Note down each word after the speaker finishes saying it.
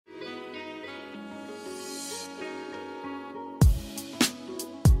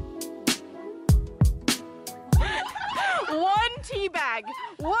tea bag.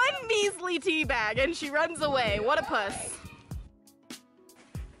 One measly tea bag, and she runs away. What a puss.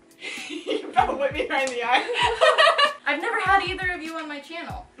 You about whipped me right in the eye. I've never had either of you on my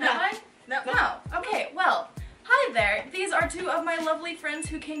channel. No. Have I? No. Okay, well, hi there. These are two of my lovely friends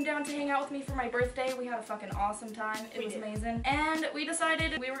who came down to hang out with me for my birthday. We had a fucking awesome time. It was amazing. And we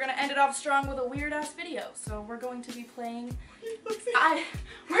decided we were gonna end it off strong with a weird ass video. So we're going to be playing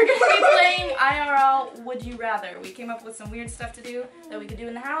IRL Would You Rather. We came up with some weird stuff to do that we could do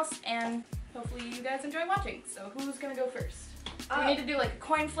in the house, and hopefully you guys enjoy watching. So who's gonna go first? Do we need to do like a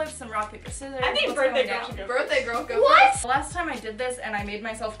coin flip, some rock, paper, scissors? I think What's birthday going girl down? should go Birthday girl, go What? first. The last time I did this and I made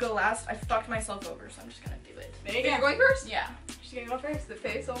myself go last, I fucked myself over, so I'm just gonna do it. There you You're go. going first? Yeah. She's gonna go first. The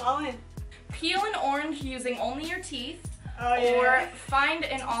face all. All in. Peel an orange using only your teeth, Oh yeah. or find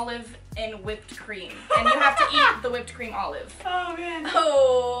an olive in whipped cream. And you have to eat the whipped cream olive. Oh man.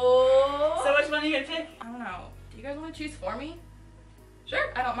 Oh. So which one are you gonna pick? I don't know. Do you guys want to choose for me?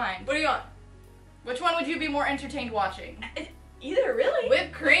 Sure. I don't mind. What do you want? Which one would you be more entertained watching? Either, really?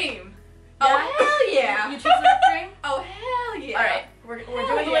 Whipped cream. Yeah? Oh hell yeah. You choose whipped cream? Oh hell yeah. Alright, we're Hell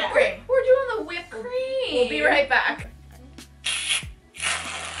doing the whipped yeah. cream. We're doing the whipped cream. We'll be right back.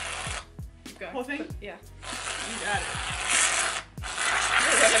 Keep going. Whole thing? Yeah. You got it.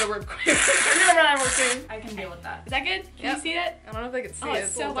 I got a whipped cream. You're gonna run out of cream. I can deal with that. Is that good? Can Yep. you see that? I don't know if they can see Oh, it. it's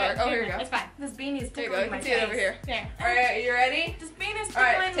a so little wet. dark. Oh, here you go. It's fine. This beanie's There you tickling go. You my can see it over face. here. There. Alright, you ready? This beanie's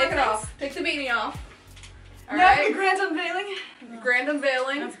Alright, tickling take it my off. Take the beanie off. Now the Alright. grand unveiling. Grand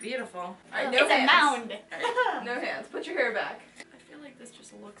unveiling. That's beautiful. Alright, no It's hands. a mound. Alright, no hands. Put your hair back. I feel like this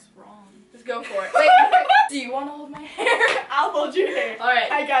just looks wrong. Just go for it. Wait. Do you want to hold my hair? I'll hold your hair.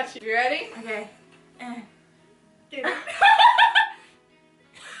 Alright. I got you. You ready? Okay. Get it.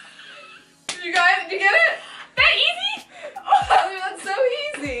 You got it? Did you get it? That easy? Oh, dude, that's so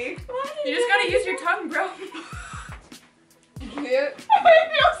easy. You just gotta use your tongue, bro. Cute. I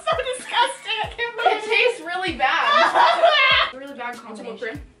feel so disgusting. I can't It believe it. tastes really bad. Really bad Want some combination. whipped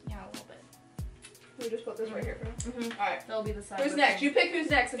cream? Yeah, a little bit. We just put this right here for now. Mm-hmm. Alright. That'll be the side. Who's whipped next? cream. You pick who's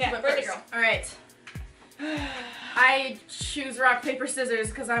next since Yeah, you went birthday first. girl. Alright. I choose rock, paper, scissors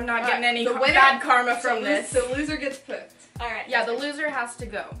because I'm not getting any the winner- bad karma from this. The loser gets picked. Alright. Yeah, the loser has to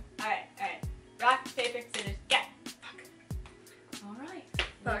go. Alright, alright. Rock, paper, scissors, get. Alright.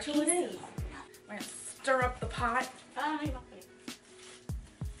 Fuck. Rachel it is. We're gonna stir up the pot.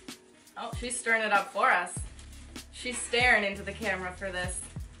 Oh, she's stirring it up for us. She's staring into the camera for this.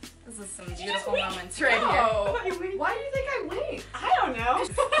 This is some beautiful moments right here. Oh. Why do you think I wait? I don't know.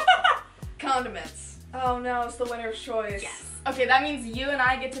 Condiments. Oh no, it's the winner's choice. Yes. Okay, that means you and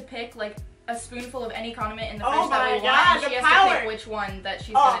I get to pick like a spoonful of any condiment in the Oh fish that my we want, God, and she the has to power. pick which one that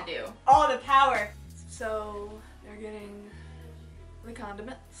she's Oh. gonna do. All the power. So they're getting the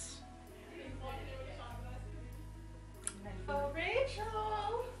condiments. Oh,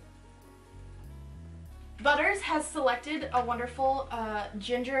 Rachel. Butters has selected a wonderful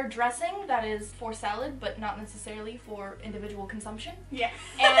ginger dressing that is for salad, but not necessarily for individual consumption. Yeah.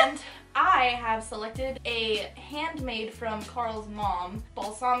 And I have selected a handmade from Carl's mom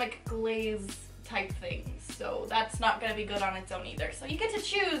balsamic glaze type thing. So that's not gonna be good on its own either. So you get to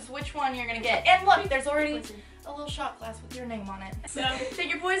choose which one you're gonna get. And look, there's already a little shot glass with your name on it. So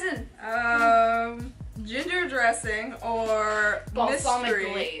take your poison. Ginger dressing or Balsamic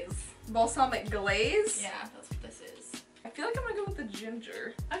mystery. glaze. Balsamic glaze? Yeah, that's what this is. I feel like I'm gonna go with the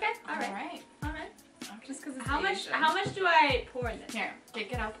ginger. Okay. Alright. Alright. Just because it's How much? Asian. How much do I pour in this? Here,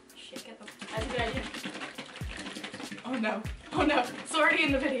 shake it up. Shake it up. That's a good idea. Oh no. Oh no. It's already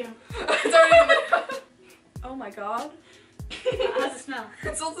in the video. It's already in the Oh my god. How's it smell?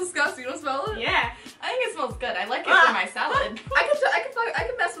 It smells disgusting. You don't smell it? Yeah. I think it smells good. I like it for my salad. I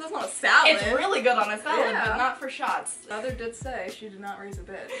could mess with this on a salad. It's really good on a salad, Yeah. but not for shots. Mother did say she did not raise a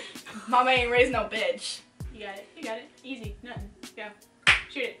bitch. Mama ain't raised no bitch. You got it. You got it. Easy. Nothing. Go.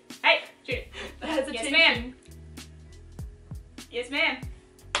 Shoot it. Hey, shoot it. The hesitation. Yes, ma'am. Yes, ma'am.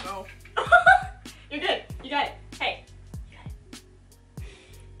 No. You're good. You got it. Hey.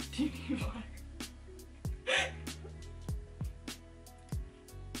 Do you need water?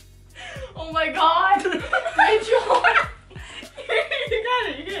 Oh my god! Rachel! You got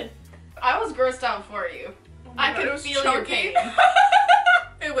it. You're good. I was grossed out for you. I could feel your pain.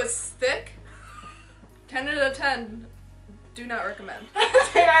 It was thick. 10 out of 10. Do not recommend.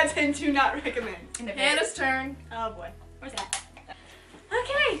 10 out of 10. Do not recommend. Hannah's turn. Oh boy. Where's that?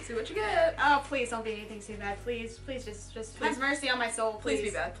 Okay. See what you get. Oh, please don't be anything too bad. Please, please, just have mercy on my soul. Please be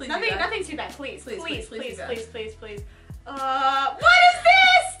bad. Please nothing, be bad. nothing too bad. Please, Please, please, please, please, be bad. please, please, please. What is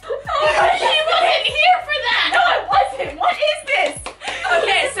this? She wasn't here for that. No, I wasn't. What is this?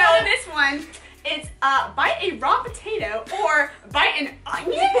 Okay, so this one, it's bite a raw potato or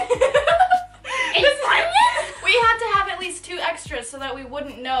that we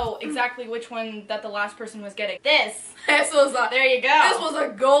wouldn't know exactly which one that the last person was getting. This was a, there you go. This was a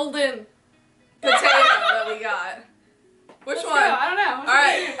golden potato that we got. Which Let's one? go. I don't know.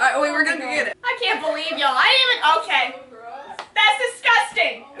 Alright, wait, we're gonna get it. I can't believe y'all. I didn't even. Okay. That's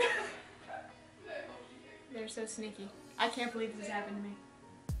disgusting. They're so sneaky. I can't believe this has happened to me.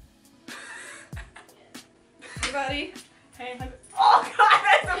 Hey, buddy. Hey. Oh god,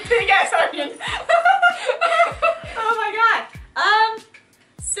 that's a big ass onion. Oh my god.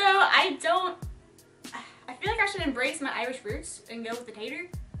 So I feel like I should embrace my Irish roots and go with the tater,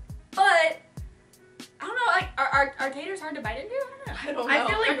 but I don't know. Like, are taters hard to bite into? I don't know. I don't know. I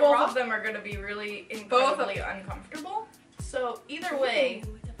feel like Like both raw? of them are gonna be really incredibly uncomfortable. So either way,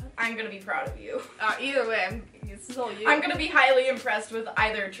 I'm gonna be proud of you. Either way, it's still you. I'm gonna be highly impressed with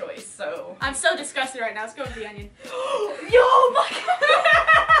either choice. So I'm so disgusted right now. Let's go with the onion. yo, my god!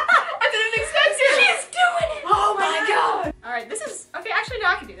 I didn't expect it. She's doing it. Oh my god. All right, this is okay. Actually, no,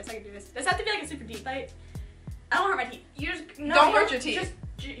 I can do this. I can do this. Does it have to be like a super deep bite? I don't want to hurt my teeth. You just Don't hurt your teeth.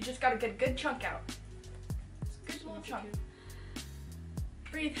 You just gotta get a good chunk out. Good little chunk.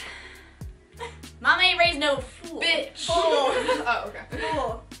 Breathe. Mama ain't raised no fool. Bitch. Oh, okay.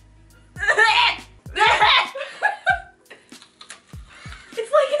 Fool.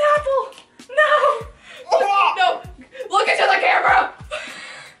 It's like an apple. No. No! Look into the camera!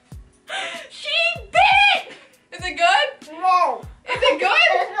 She bit it. Is it good? No. Is it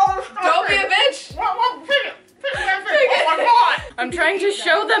good? Don't be a bitch! I'm trying to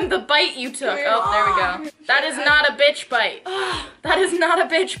show them the bite you took. Oh, there we go. That is not a bitch bite. That is not a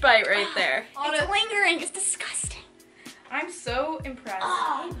bitch bite right there. It's lingering. It's disgusting. I'm so impressed.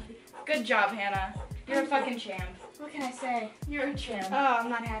 Good job, Hannah. You're a fucking champ. What can I say? You're a champ. Oh, I'm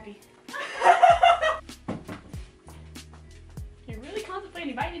not happy. You're really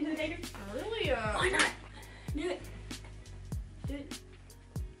contemplating biting into the tater? Really, Why not? Do it. Do it.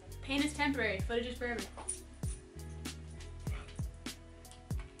 Pain is temporary. Footage is forever.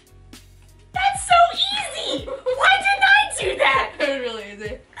 That's so easy. Why didn't I do that? It was really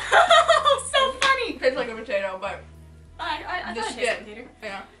easy. So funny. Tastes like a potato, but I The thought it skin. tasted like tater.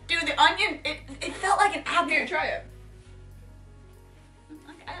 yeah. Dude, the onion, it felt like an apple. Here, try it.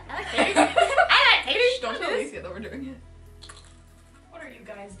 Okay, I like taters. I like taters. Don't tell this. Alicia that we're doing it. What are you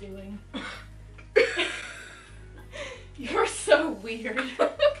guys doing? You're so weird.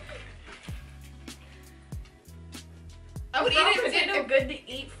 I would eat it. Is it good to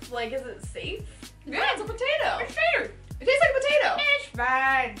eat? Like, is it safe? Yeah, it's a potato. It's tater. It tastes like a potato. It's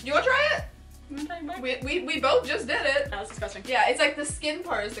fine. You want to try it? You wanna try your bite? We both just did it. That was disgusting. Yeah, it's like the skin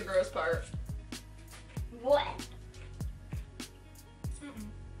part is the gross part. What?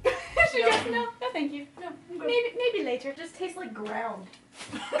 She goes, no, thank you. No, I'm good. Maybe later. It just tastes like ground.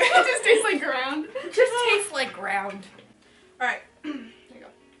 It just tastes like ground. It just tastes like ground. Alright. There you go.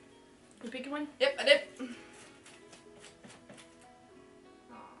 You picking one? Yep, I did.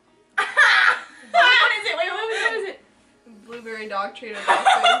 What is it? Wait, what is it? Blueberry dog treat or dog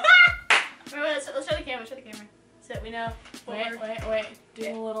food. Wait, let's show the camera. Show the camera. So that we know. Wait. Do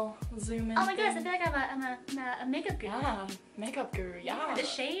a little zoom in. Oh my goodness, I feel like I'm a makeup guru. Yeah, makeup guru. Yeah. The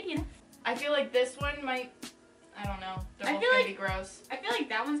shade, you know. I feel like this one might. I don't know. They're I both feel gonna like- be gross. I feel like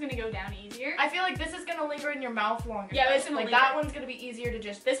that one's gonna go down easier. I feel like this is gonna linger in your mouth longer. Yeah, though. it's gonna like linger. that one's gonna be easier to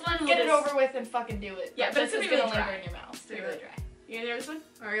just This one will get it just- over with and fucking do it. Yeah, but it's this gonna is be really gonna dry. linger in your mouth. It's gonna be really dry. You gonna do this one?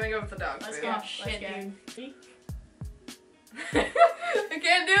 We're gonna go with the dog Let's food. go. Oh shit, Let's go. dude. See? I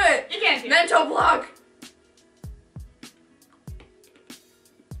can't do it. You can't do it. Mental block.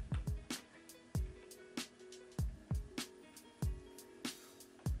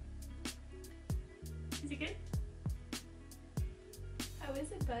 Is it good? How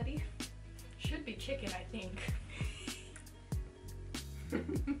is it, buddy? Should be chicken, I think.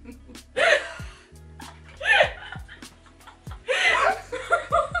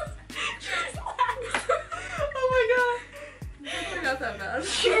 Oh my god. It's not that bad.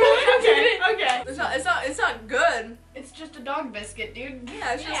 Okay. It's not good. It's just a dog biscuit, dude.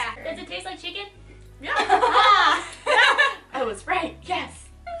 Yeah, it's just Does it taste like chicken? yeah. Ah! I was right. Yes.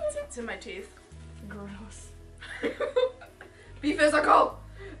 It's in my teeth. Gross. Be physical.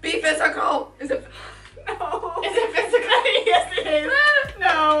 Be physical. Is it? No. Is it physical? Yes, it is.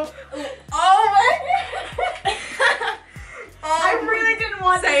 No. Oh my. I really didn't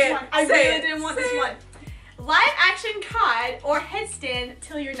want Say this it. one. I Say really it. didn't want Say this it. one. Live action cod or headstand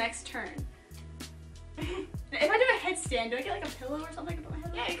till your next turn. If I do a headstand, do I get like a pillow or something to put my head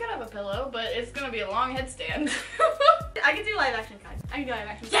on? Yeah, you could have a pillow, but it's gonna be a long headstand. I can do live action cod. I can do live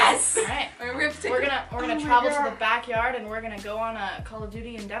action. Yes. All right. We have to take We're a- gonna Oh my travel God. to the backyard and we're gonna go on a Call of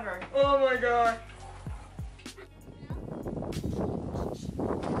Duty endeavor. Oh my god. I'm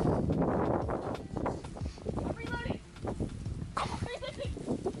reloading.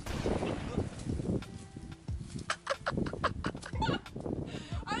 360.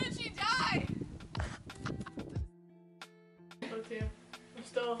 How did she die?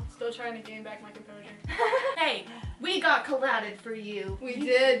 I'm still trying to gain back my composure. Hey, we got collabed for you. We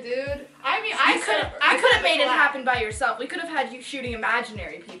did, dude. I mean, I could have made it happen by yourself. We could have had you shooting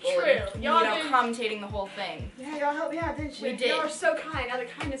imaginary people. True. And, Y'all you know, did. commentating the whole thing. Yeah, y'all helped me out, didn't you? We did. Y'all are so kind. Out of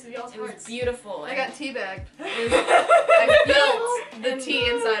the kindness of y'all's It was hearts. beautiful. I and- got teabagged. I built the tea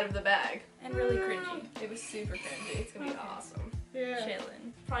inside of the bag. and really cringy. It was super cringy. It's gonna be awesome. Yeah.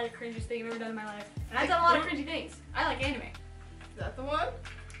 Chillin'. Probably the cringiest thing I've ever done in my life. And I've done a lot of cringy things. I like anime. Is that the one?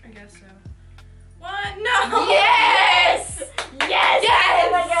 I guess so. What? No! Yes! Yes! Yes!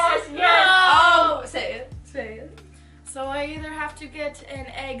 Oh my gosh, yes! Oh, say it. Say it. So I either have to get an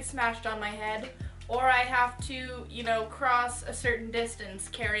egg smashed on my head, or I have to, you know, cross a certain distance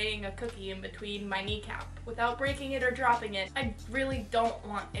carrying a cookie in between my kneecap without breaking it or dropping it. I really don't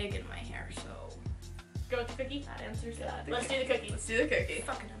want egg in my hair, so Go with the cookie. that answers that. Let's do the cookie. Let's do the cookie.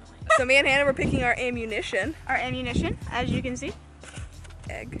 Fucking annoying. So me and Hannah were picking our ammunition. Our ammunition, as you can see.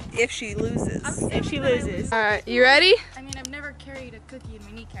 Egg. If she loses. If she loses. Alright, you ready? I mean, I've never carried a cookie in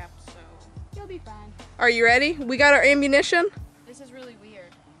my kneecap, so You'll be fine. Are you ready? We got our ammunition. this is really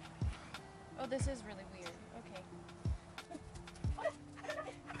weird. Oh, this is really weird. Okay.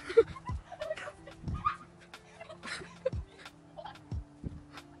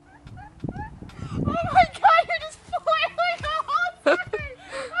 Oh my god, you're just flailing the whole time!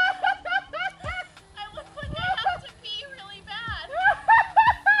 I look like I have to pee really bad.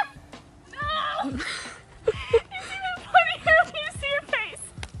 No! It's even funnier when you see your face.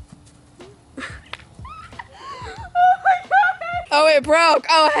 Oh my god! Oh, it broke.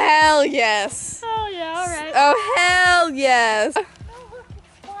 Oh, hell yes. Oh yeah, alright. Oh, hell yes. Oh look,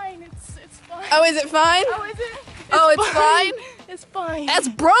 it's fine. It's fine. Oh, is it fine? Oh, is it? Oh, it's fine? It's fine. That's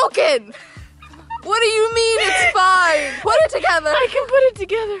broken. What do you mean it's fine? Put it together. I can put it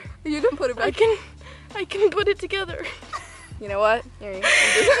together. You can put it back. I can put it together. You know what? Here you go.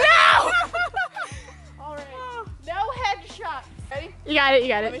 No! Alright. No headshot. Ready? You got it, you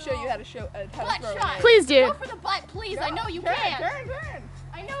got Let me it. show you how to show how to Butt throw shot. it. Please do. Go for the butt, please. I know you can. Turn.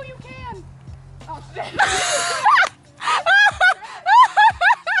 I know you can. Oh shit.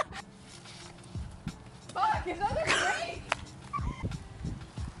 Fuck, is that great?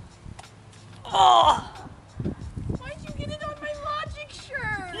 Oh! Why'd you get it on my Logic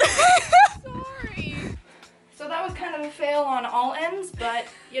shirt? Sorry. So that was kind of a fail on all ends, but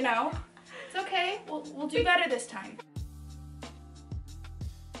you know, it's okay. We'll do better this time.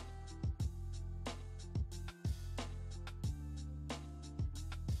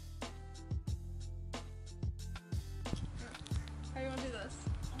 How do you want to do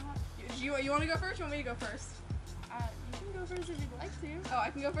this? You want to go first? You want me to go first? You can go first if you'd like to. Oh, I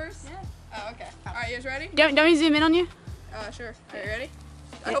can go first? Yeah. Oh, okay. All right, you guys ready? Don't we zoom in on you? Sure. Are you ready?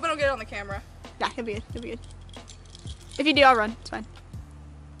 I hope I don't get it on the camera. Yeah, he'll be good. He'll be good. If you do, I'll run. It's fine.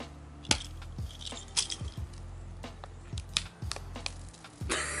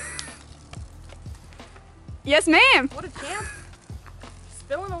 Yes, ma'am. What a champ.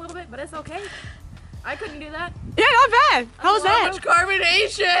 Spilling a little bit, but it's okay. I couldn't do that. Yeah, not bad. How was So that? much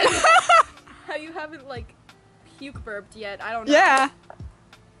carbonation. How you haven't like puke burped yet? I don't know. Yeah.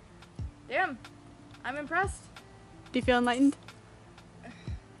 Damn. I'm impressed. Do you feel enlightened?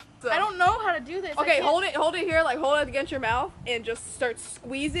 So- I don't know how to do this. Okay, hold it here, like hold it against your mouth, and just start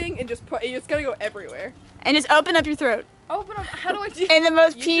squeezing, and just put. It's gonna go everywhere. And just open up your throat. Open up. How do I do? In the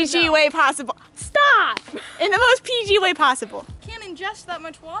most You should PG know. way possible. Stop! In the most PG way possible. Can't ingest that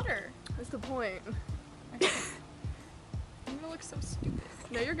much water. That's the point. I'm gonna look so stupid.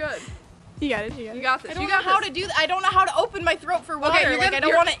 No, you're good. You got it. You got You it. got this. I don't You know got how this. to do that. I don't know how to open my throat for water. you're Like gonna- I don't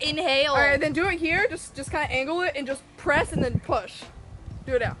you're- want to inhale. All right, then do it here. Just kind of angle it and just press and then push.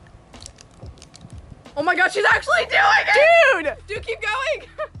 Do it now. Oh my God, she's actually doing it! Dude! Keep going.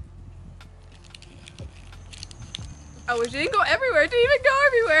 Oh, she didn't go everywhere. It didn't even go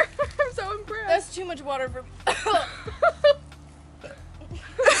everywhere. I'm so impressed. That's too much water for me.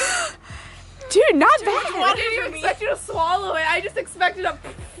 Dude, not I bad. didn't even expect you to swallow it. I just expected a.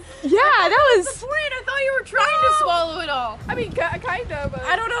 Yeah, that was. Wait, I thought you were trying to swallow it all. I mean, kind of. But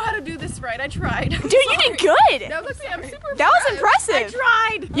I don't know how to do this right. I tried. Dude, you did good. That was I'm super. That was impressive.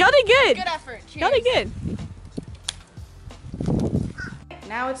 I tried. Y'all did good. Good effort. Cheers. Y'all did good.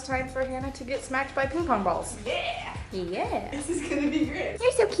 Now it's time for Hannah to get smacked by ping pong balls. Yeah. Yeah. This is gonna be great.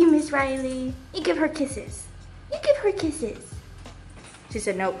 You're so cute, Miss Riley. You give her kisses. You give her kisses. She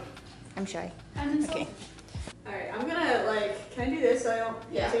said nope. I'm shy. Okay. Alright, I'm gonna like Can I do this so I don't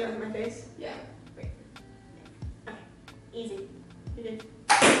Yeah. so you don't hit my face? Yeah. Easy. You did.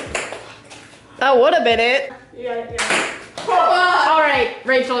 That would have been it. You got it. You got it. All right,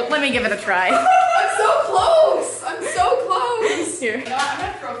 Rachel, let me give it a try. I'm so close. I'm so close. Here. You know what, I'm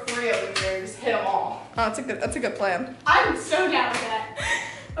gonna throw 3 over here and just hit them all. Oh, that's a good plan. I'm so down with that.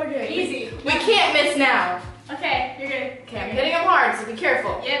 Okay. Easy. We can't miss now. Okay, you're good. Okay, I'm hitting them hard, so be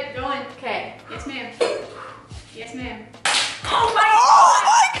careful. Yep, going. Okay. Yes, ma'am. Yes, ma'am. Oh my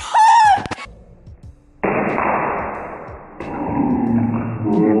god!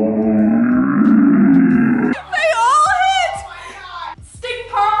 They all hit! Stink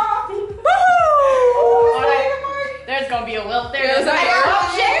pop! Woohoo! Alright, there's gonna be a wilt there. Yeah, There's, there's oh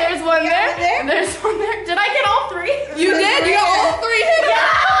one shit, there. there's one there. there. And there's one there. Did I get all 3? You did? You got all 3 hit!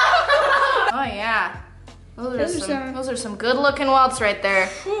 Oh yeah. Those are Those are some good looking welts right there.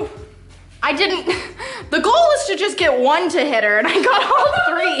 Whew. I didn't, the goal was to just get 1 to hit her and I got all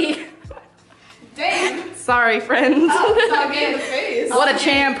 3. Damn. Sorry, friends. Not me in the face. What a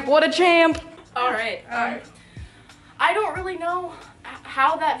champ, what a champ. Alright. I don't really know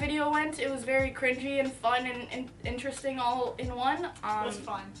how that video went. It was very cringy and fun and interesting all in one. It was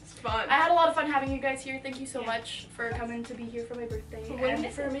fun. It's fun. I had a lot of fun having you guys here. Thank you so much for coming to be here for my birthday and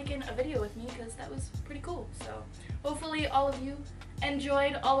miss for making a video with me because that was pretty cool. So hopefully all of you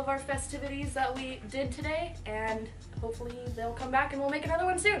enjoyed all of our festivities that we did today, and hopefully they'll come back and we'll make another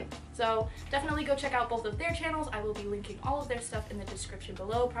one soon. So definitely go check out both of their channels. I will be linking all of their stuff in the description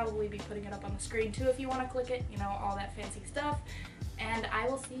below, probably be putting it up on the screen too if you want to click it, you know, all that fancy stuff. And I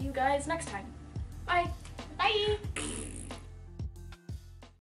will see you guys next time. Bye. Bye.